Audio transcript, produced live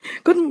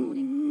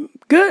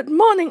Good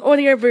morning,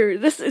 Audio Boo.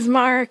 This is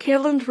Mara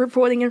Kelland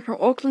reporting in from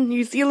Auckland,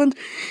 New Zealand.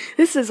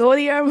 This is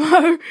Audio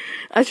Mo.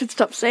 I should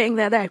stop saying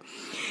that, eh?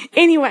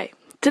 Anyway,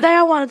 today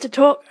I wanted to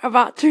talk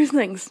about two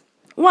things.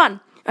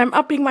 One, I'm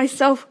upping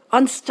myself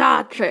on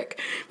Star Trek.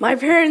 My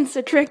parents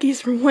are Trekkies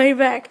from way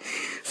back,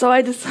 so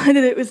I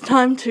decided it was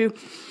time to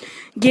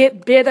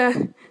get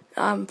better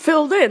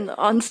filled in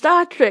on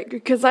Star Trek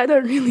because I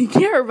don't really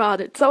care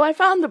about it. So I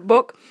found a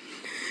book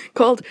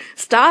called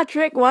Star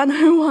Trek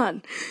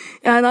 101,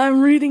 and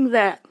I'm reading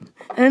that.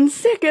 And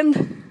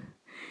second,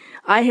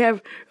 I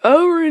have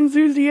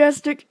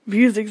over-enthusiastic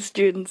music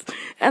students,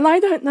 and I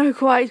don't know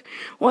quite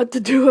what to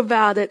do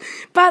about it,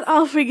 but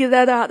I'll figure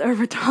that out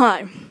over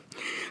time.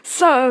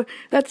 So,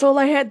 that's all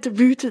I had to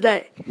do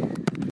today.